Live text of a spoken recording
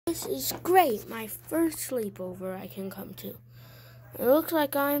This is great. My first sleepover I can come to. It looks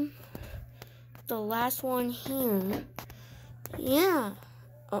like I'm the last one here. Yeah.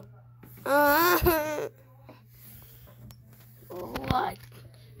 What?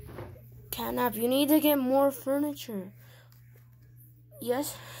 Catnap, you need to get more furniture.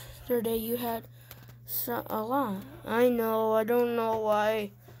 Yesterday you had a lot. I know, I don't know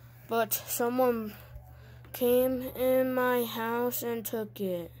why, but someone came in my house and took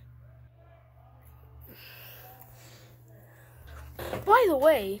it. By the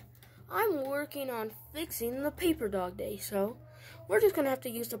way, I'm working on fixing the paper dog day, so we're just gonna have to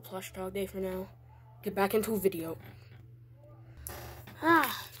use the plush dog day for now. Get back into a video.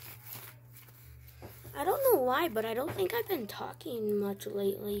 I don't know why, but I don't think I've been talking much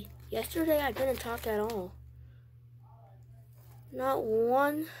lately. Yesterday I didn't talk at all. Not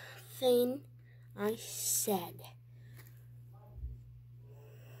one thing I said.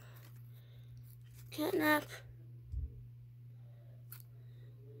 Catnap,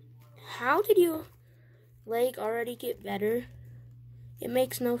 how did your leg already get better? It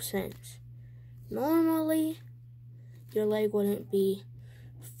makes no sense. Normally, your leg wouldn't be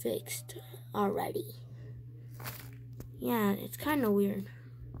fixed already. Yeah, it's kind of weird.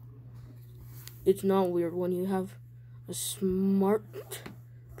 It's not weird when you have a smart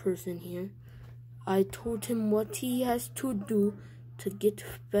person here. I told him what he has to do to get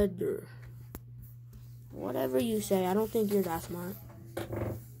better. Whatever you say, I don't think you're that smart.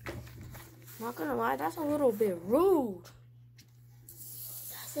 Not gonna lie, that's a little bit rude.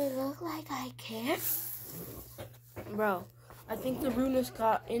 Does it look like I care? Bro, I think the rudeness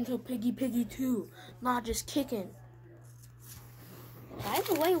got into Piggy too, not just Kickin. By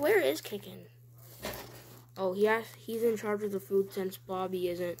the way, where is Kickin? Oh, he's in charge of the food since Bobby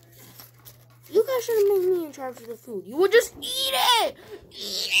isn't. You guys should have made me in charge of the food. You would just eat it!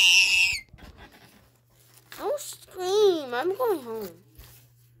 Eat it! Don't scream. I'm going home.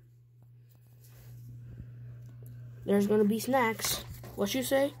 There's gonna be snacks. What you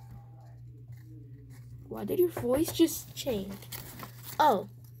say? Why did your voice just change? Oh,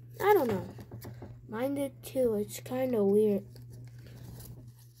 I don't know. Mine did too. It's kind of weird.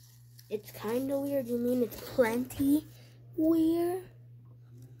 It's kind of weird? You mean it's plenty weird?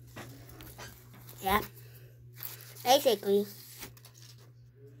 Yeah. Basically.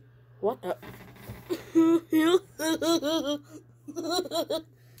 What the?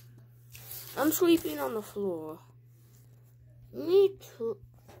 I'm sleeping on the floor. Me too.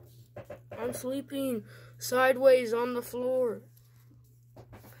 I'm sleeping sideways on the floor.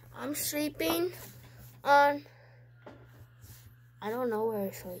 I'm sleeping on... I don't know where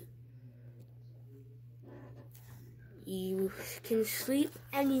I sleep. You can sleep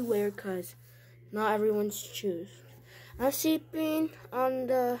anywhere because not everyone's choose. I'm sleeping on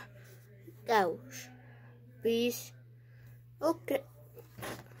the couch. Please. Okay.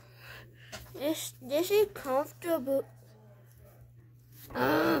 This is comfortable.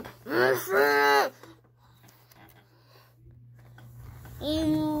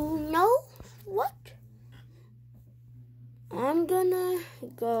 You know what? I'm gonna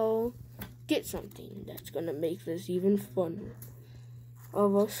go get something that's gonna make this even funner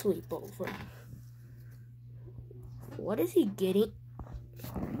of a sleepover. What is he getting?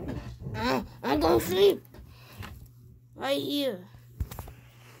 I'm gonna sleep right here.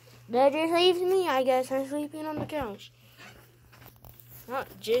 That just leaves me. I guess I'm sleeping on the couch. Not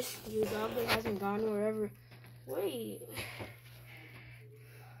just you. Dog that hasn't gone wherever. Wait.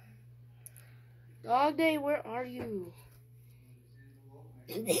 Dog Day, where are you?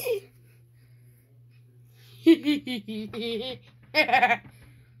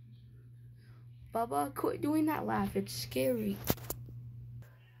 Bubba, quit doing that laugh. It's scary.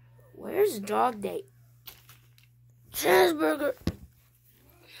 Where's Dog Day? Cheeseburger.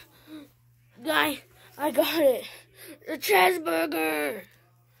 Guy, I got it. The cheeseburger.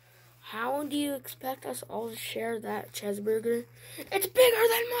 How do you expect us all to share that cheeseburger? It's bigger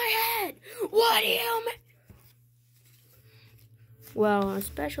than my head. What do you mean? Well,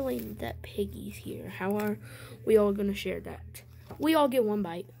 especially that Piggy's here. How are we all gonna share that? We all get one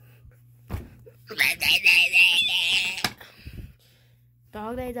bite.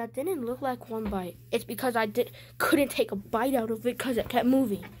 Dog Day, that didn't look like one bite. It's because I couldn't take a bite out of it because it kept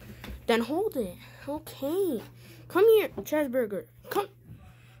moving. Then hold it. Okay. Come here, cheeseburger. Come.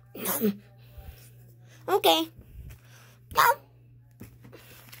 Okay. Come.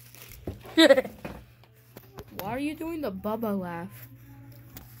 Why are you doing the Bubba laugh?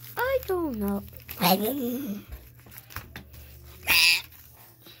 I don't know.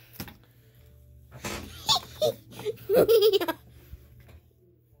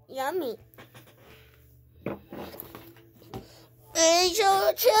 yummy. It's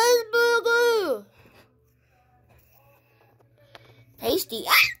a cheeseburger. Tasty.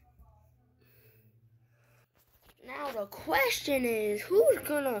 Ah! Now the question is, who's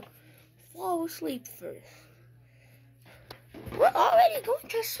gonna fall asleep first? We're already going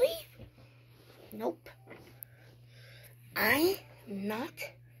to sleep. Nope. I'm not.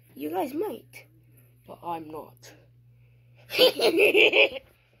 You guys might, but I'm not.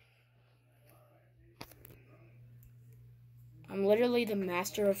 I'm literally the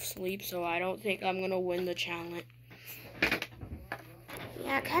master of sleep, so I don't think I'm gonna win the challenge.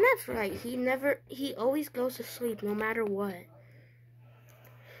 Yeah, Kenneth's right. He always goes to sleep no matter what.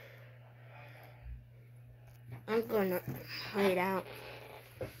 I'm gonna lay it out.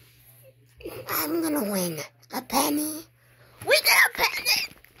 I'm gonna win the penny. We get a penny!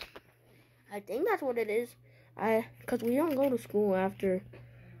 I think that's what it is. Cause we don't go to school after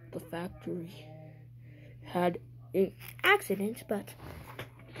the factory had accidents, but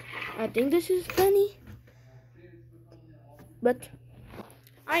I think this is penny. But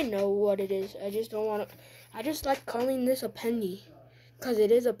I know what it is. I just don't want to. I just like calling this a penny, cause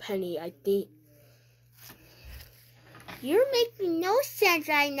it is a penny. I think. You're making no sense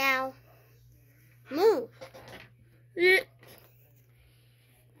right now. Move.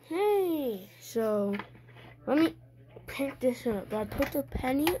 Hey, so let me pick this up. I put the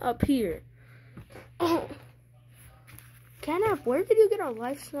penny up here. Oh, Kenneth, where did you get a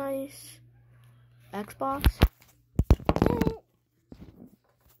life-size Xbox?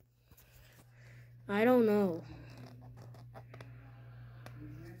 I don't know.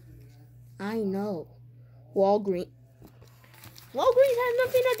 I know. Walgreens. Walgreens has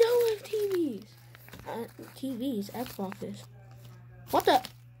nothing to do with TVs. Xboxes. What the?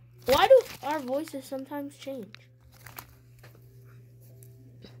 Why do our voices sometimes change?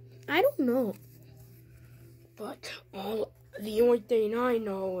 I don't know. But the only thing I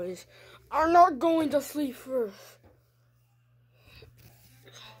know is I'm not going to sleep first.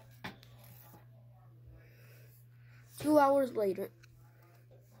 Two hours later.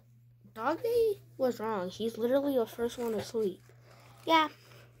 Dog Day was wrong. He's literally the first one to sleep. Yeah,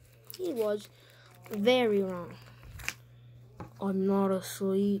 he was very wrong. I'm not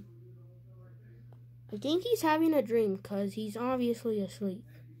asleep. I think he's having a dream because he's obviously asleep.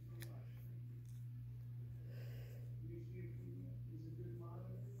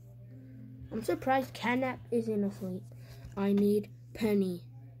 I'm surprised Catnap isn't asleep. I need Penny.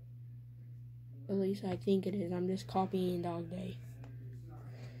 At least I think it is. I'm just copying Dog Day.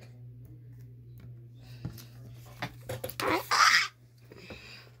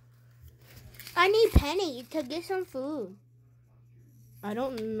 I need Penny to get some food. I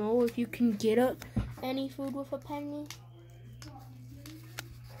don't know if you can get any food with a penny.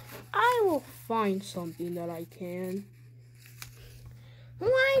 I will find something that I can.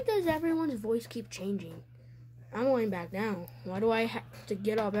 Why does everyone's voice keep changing? I'm going back down. Why do I have to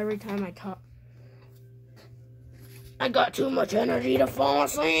get up every time I talk? I got too much energy to fall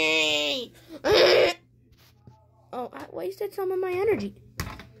asleep. Oh, I wasted some of my energy.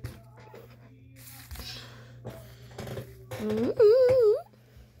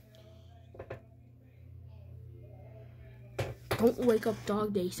 Don't wake up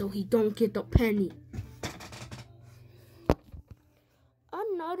Dog Day so he don't get the penny.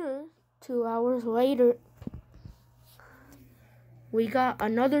 Another 2 hours later, we got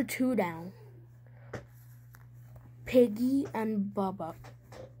another 2 down. Piggy and Bubba.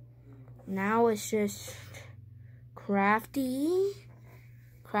 Now it's just Crafty,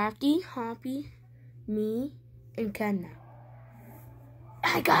 Hoppy, me, and Ken now.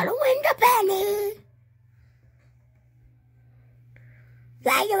 I gotta win the penny.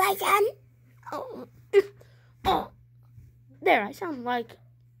 Like I can. Oh, there. I sound like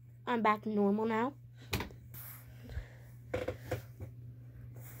I'm back to normal now.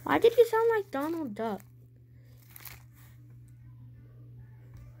 Why did you sound like Donald Duck?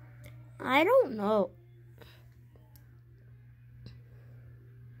 I don't know.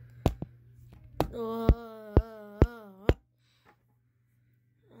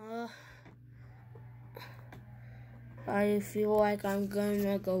 I feel like I'm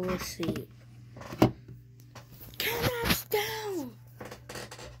gonna go to sleep. Catnap's down!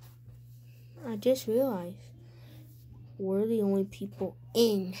 I just realized we're the only people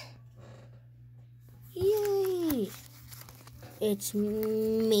in. Yay! It's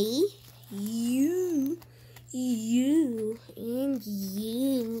me, you, and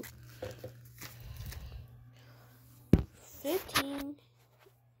you. 15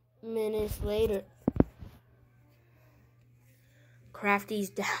 minutes later. Crafty's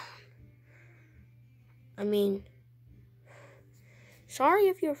down. I mean, sorry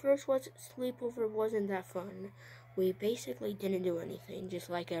if your first sleepover wasn't that fun. We basically didn't do anything, just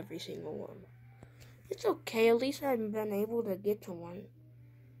like every single one. It's okay, at least I've been able to get to one.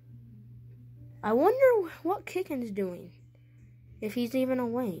 I wonder what Kicken's doing, if he's even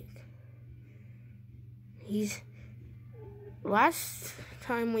awake. Last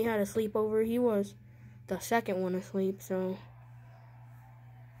time we had a sleepover, he was the second one asleep, so.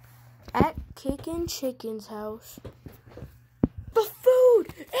 At Kickin' Chicken's house, the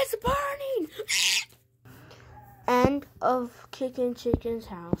food is burning! End of Kickin' Chicken's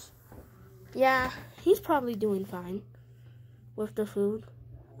house. Yeah, he's probably doing fine with the food.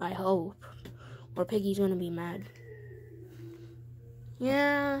 I hope. Or Piggy's gonna be mad.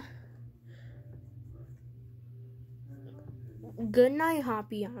 Yeah. Good night,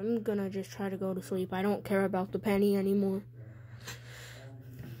 Hoppy. I'm gonna just try to go to sleep. I don't care about the penny anymore.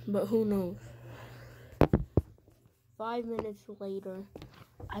 But who knows? 5 minutes later,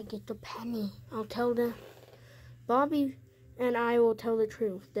 I get the penny. I'll tell them. Bobby and I will tell the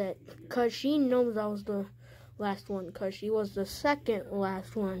truth that, because she knows I was the last one, because she was the second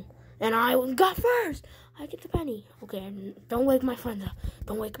last one, and I got first. I get the penny. Okay, don't wake my friends up.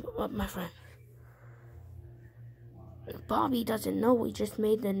 Don't wake up my friend. Bobby doesn't know we just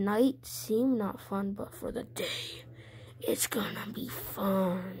made the night seem not fun, but for the day, it's gonna be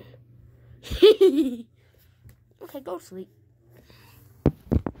fun. Okay, go to sleep.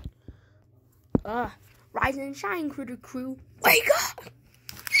 Rise and shine, Critter Crew. Wake up!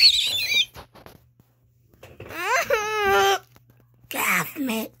 Gaff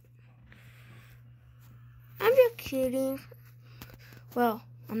mitt. I'm just kidding. Well,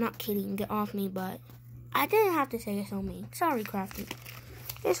 I'm not kidding. Get off me, but I didn't have to say it so mean. Sorry, Crafty.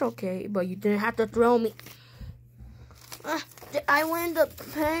 It's okay, but you didn't have to throw me. Did I win the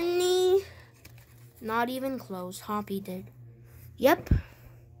penny? Not even close. Hoppy did. Yep.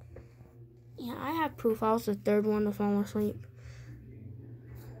 Yeah, I have proof. I was the third one to fall asleep.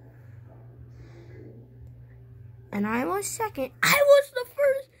 And I was second. I was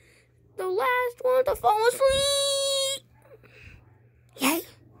the last one to fall asleep. Yay.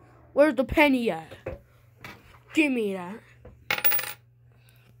 Where's the penny at? Give me that.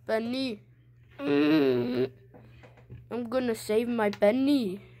 Penny. I'm gonna save my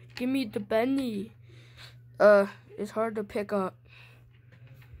penny. Give me the penny. It's hard to pick up.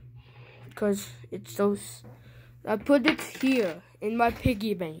 Because it's so... I put it here in my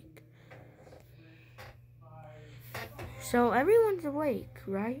piggy bank. So everyone's awake,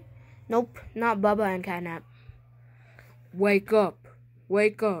 right? Nope, not Bubba and Catnap. Wake up.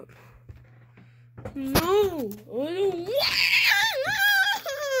 Wake up. No.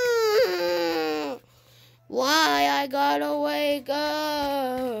 Why I gotta wake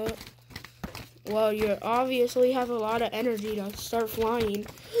up? Well, you obviously have a lot of energy to start flying.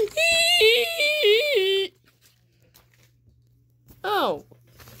 Oh,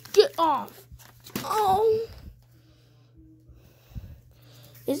 get off. Oh.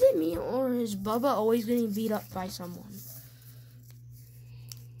 Is it me or is Bubba always getting beat up by someone?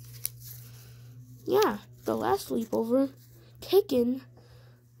 Yeah, the last sleepover, Kicken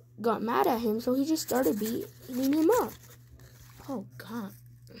got mad at him, so he just started beating him up. Oh, God.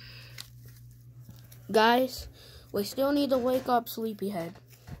 Guys, we still need to wake up Sleepyhead,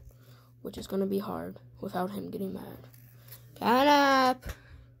 which is going to be hard without him getting mad. Catnap!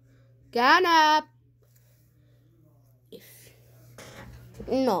 Catnap!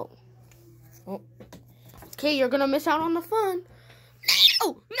 No. Oh. Okay, you're going to miss out on the fun. No!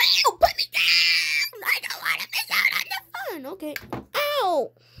 No! Put me down! I don't want to miss out on the fun. Okay.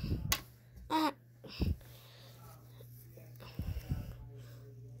 Ow!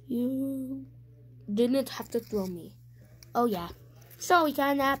 You didn't have to throw me. Oh, yeah. Sorry,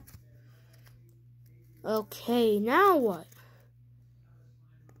 Catnap. Okay, now what?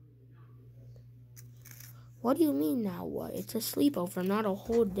 What do you mean, now what? It's a sleepover, not a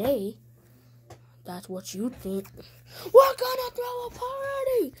whole day. That's what you think. We're gonna throw a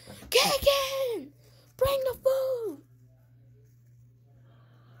party! Kick in! Bring the food!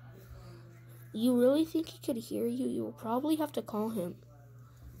 You really think he could hear you? You'll probably have to call him.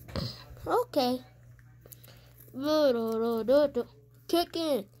 Okay. Kick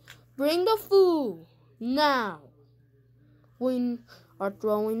in! Bring the food! Now! We are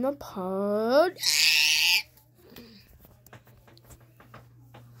throwing a party!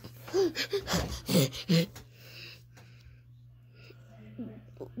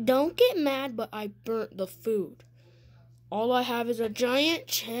 Don't get mad, but I burnt the food. All I have is a giant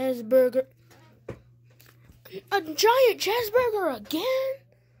cheeseburger. A giant cheeseburger again?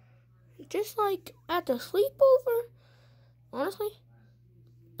 just like at the sleepover. Honestly,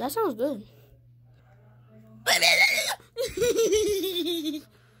 that sounds good.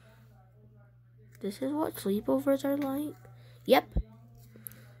 This is what sleepovers are like? Yep.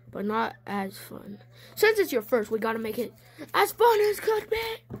 But not as fun. Since it's your first, we gotta make it as fun as could be.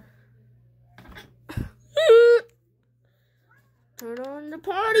 Turn on the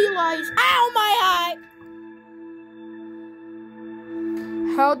party lights. Ow, my eye!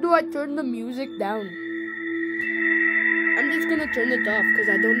 How do I turn the music down? I'm just gonna turn it off because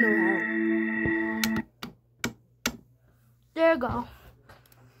I don't know how. There you go.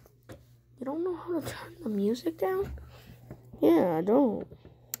 You don't know how to turn the music down? Yeah, I don't.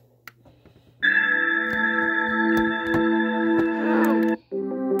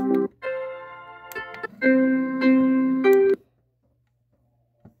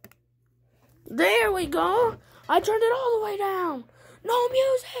 There we go. I turned it all the way down. No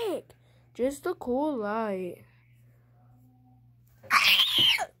music. Just a cool light.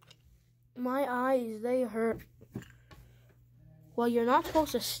 My eyes, they hurt. Well, you're not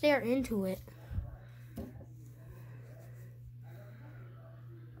supposed to stare into it.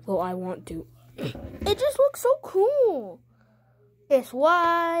 Well, I want to. It just looks so cool. It's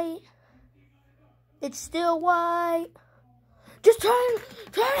white. It's still white. Just turn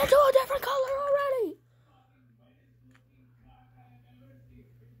into a different color already.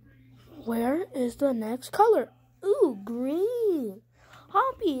 Where is the next color? Ooh, green.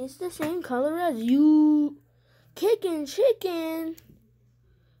 Hoppy, it's the same color as you. Kicking chicken.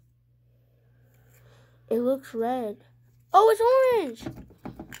 It looks red. Oh, it's orange.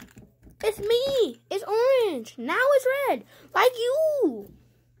 It's me. It's orange. Now it's red. Like you.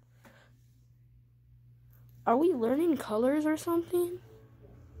 Are we learning colors or something?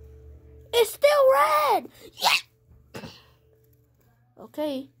 It's still red. Yeah.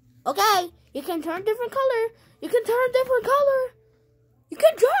 Okay. Okay. You can turn different color. You can turn different color. You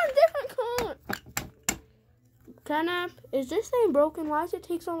can turn different color. Canap, is this thing broken? Why does it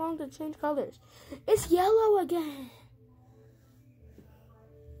take so long to change colors? It's yellow again.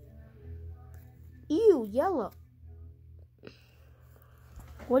 Ew, yellow.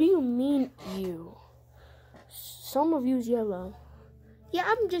 What do you mean, ew? Some of you's yellow. Yeah,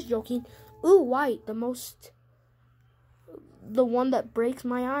 I'm just joking. Ooh, white, the one that breaks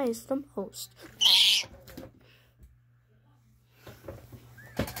my eyes the most.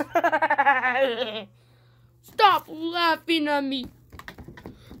 Stop laughing at me.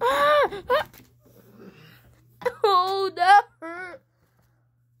 Oh, that hurt.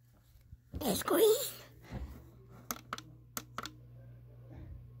 It's green.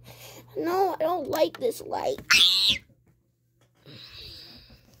 No, I don't like this light.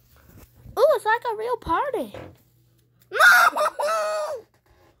 Oh, it's like a real party. No!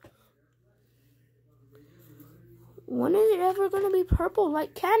 When is it ever going to be purple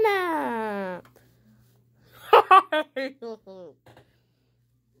like Canap?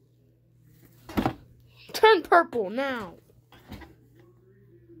 Turn purple now.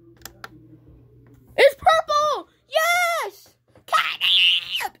 It's purple! Yes!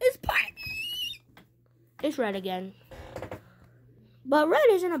 Canap! It's purple! It's red again. But red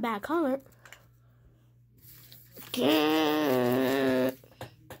isn't a bad color.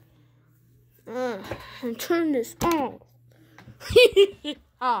 And turn this off.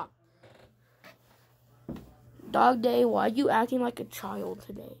 Dog Day, why are you acting like a child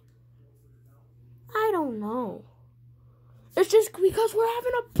today? I don't know. It's just because we're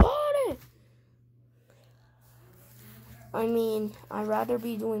having a party. I mean, I'd rather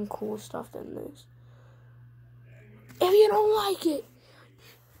be doing cool stuff than this. If you don't like it,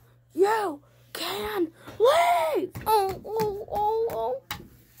 you can leave. Oh.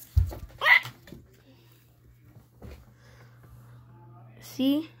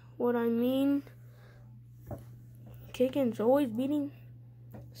 See what I mean? Chicken's always beating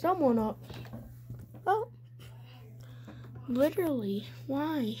someone up. Oh, literally,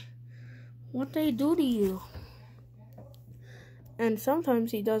 why? What they do to you? And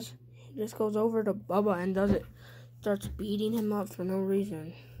sometimes he just goes over to Bubba and starts beating him up for no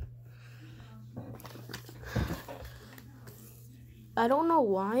reason. I don't know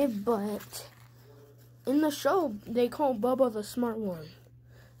why, but in the show, they call Bubba the smart one.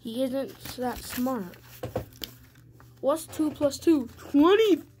 He isn't that smart. What's 2 plus 2?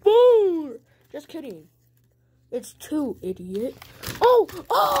 24! Just kidding. It's 2, idiot. Oh!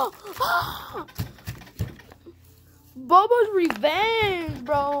 Bubba's revenge,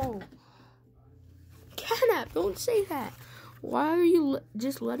 bro. Canap, don't say that. Why are you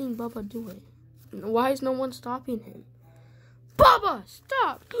just letting Bubba do it? Why is no one stopping him? Bubba,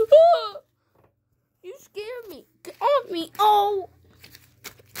 stop! Ah! You scared me. Get off me. Oh.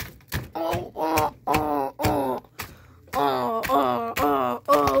 Oh, oh, oh, oh. Oh, oh, oh,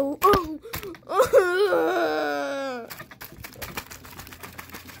 oh, oh.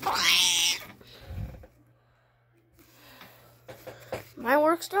 My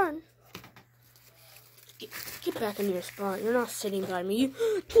work's done. Get back in your spot. You're not sitting by me.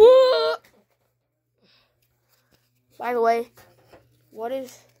 By the way, what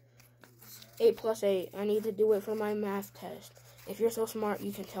is 8 plus 8? I need to do it for my math test. If you're so smart,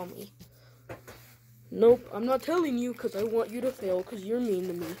 you can tell me. Nope, I'm not telling you because I want you to fail because you're mean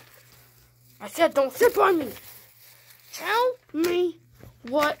to me. I said don't sit by me. Tell me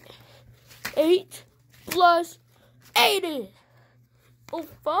what 8 plus 8 is. Oh,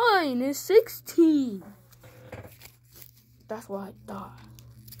 fine, it's 16. That's what I thought.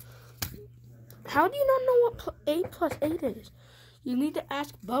 How do you not know what 8 plus 8 is? You need to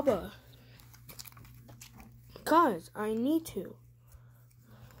ask Bubba. Because I need to.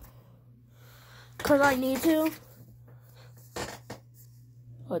 Because I need to.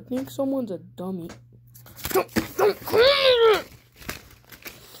 I think someone's a dummy. Don't come here!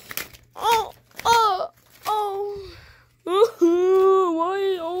 Oh, oh, oh.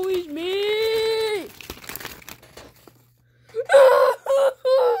 Why always me?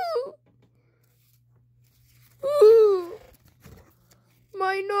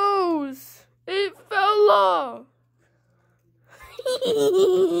 My nose, it fell off.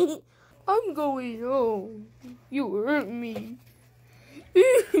 I'm going home. You hurt me.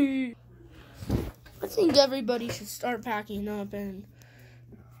 I think everybody should start packing up and...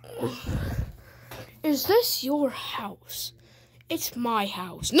 Is this your house? It's my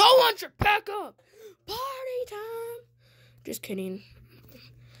house. No one should pack up. Party time. Just kidding.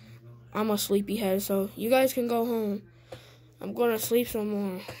 I'm a sleepyhead, so you guys can go home. I'm gonna sleep some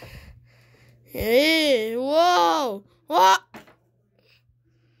more. Hey, whoa! What?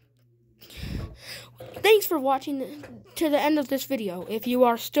 Thanks for watching to the end of this video. If you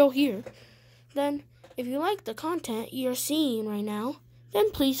are still here, then if you like the content you're seeing right now, then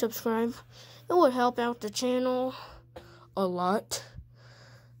please subscribe. It would help out the channel a lot.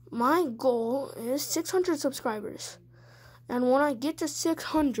 My goal is 600 subscribers. And when I get to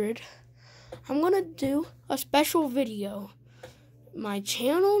 600, I'm going to do a special video. My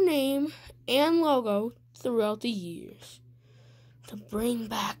channel name and logo throughout the years. To bring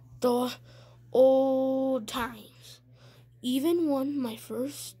back the old times. Even when my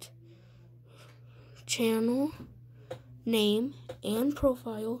first channel name and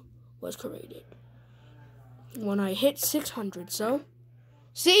profile was created. When I hit 600. So,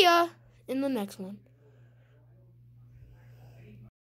 see ya in the next one.